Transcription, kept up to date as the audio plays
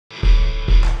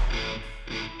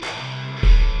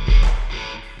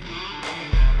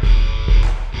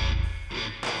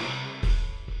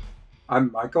I'm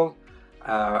Michael.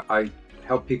 I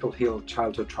help people heal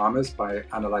childhood traumas by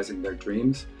analyzing their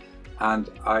dreams. And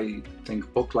I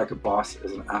think Book Like a Boss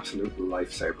is an absolute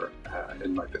lifesaver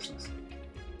in my business.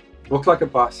 Book Like a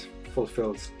Boss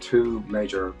fulfills two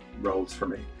major roles for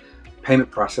me: payment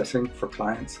processing for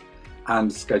clients and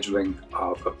scheduling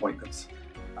of appointments.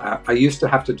 I used to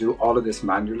have to do all of this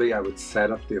manually. I would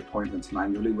set up the appointments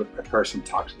manually with a person,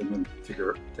 talk to them and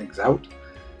figure things out.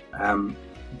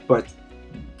 But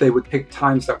they would pick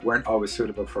times that weren't always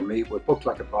suitable for me. With Book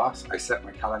Like a Boss, I set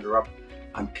my calendar up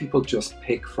and people just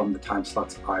pick from the time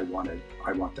slots I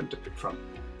want them to pick from.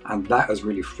 And that has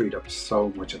really freed up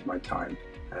so much of my time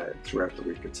throughout the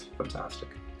week. It's fantastic.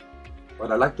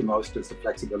 What I like the most is the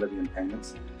flexibility in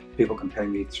payments. People can pay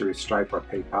me through Stripe or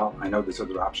PayPal. I know there's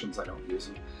other options, I don't use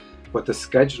them. But the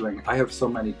scheduling, I have so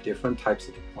many different types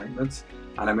of appointments,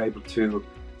 and I'm able to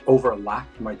overlap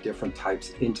my different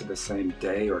types into the same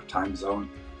day or time zone.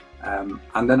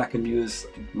 And then I can use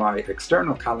my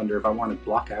external calendar if I want to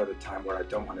block out a time where I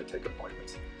don't want to take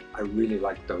appointments. I really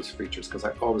like those features because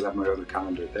I always have my other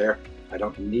calendar there. I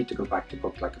don't need to go back to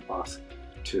Book Like a Boss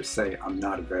to say I'm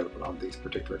not available on these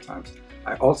particular times.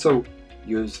 I also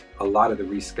use a lot of the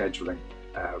rescheduling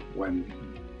when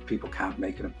people can't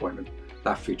make an appointment.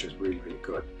 That feature is really, really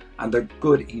good. And they're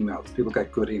good emails. People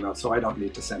get good emails, so I don't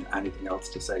need to send anything else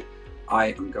to say, I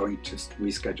am going to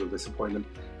reschedule this appointment.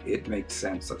 It makes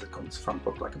sense as it comes from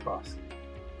Book Like a Boss.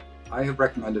 I have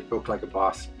recommended Book Like a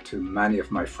Boss to many of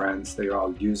my friends. They are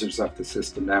all users of the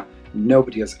system now.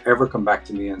 Nobody has ever come back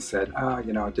to me and said, I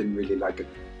didn't really like it.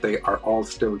 They are all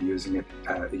still using it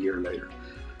a year later.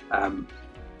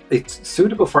 It's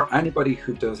suitable for anybody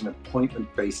who does an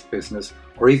appointment-based business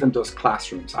or even does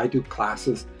classrooms. I do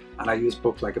classes and I use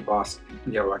Book Like a Boss.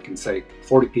 I can say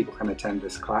 40 people can attend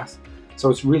this class. So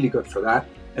it's really good for that.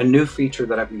 A new feature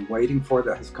that I've been waiting for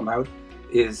that has come out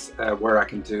is where I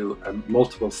can do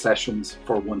multiple sessions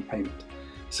for one payment.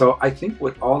 So I think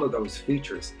with all of those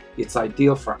features, it's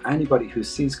ideal for anybody who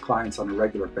sees clients on a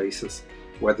regular basis,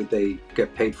 whether they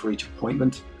get paid for each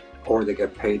appointment or they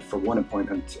get paid for one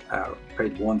appointment,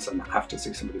 paid once and have to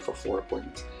see somebody for 4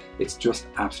 appointments. It's just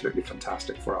absolutely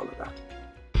fantastic for all of that.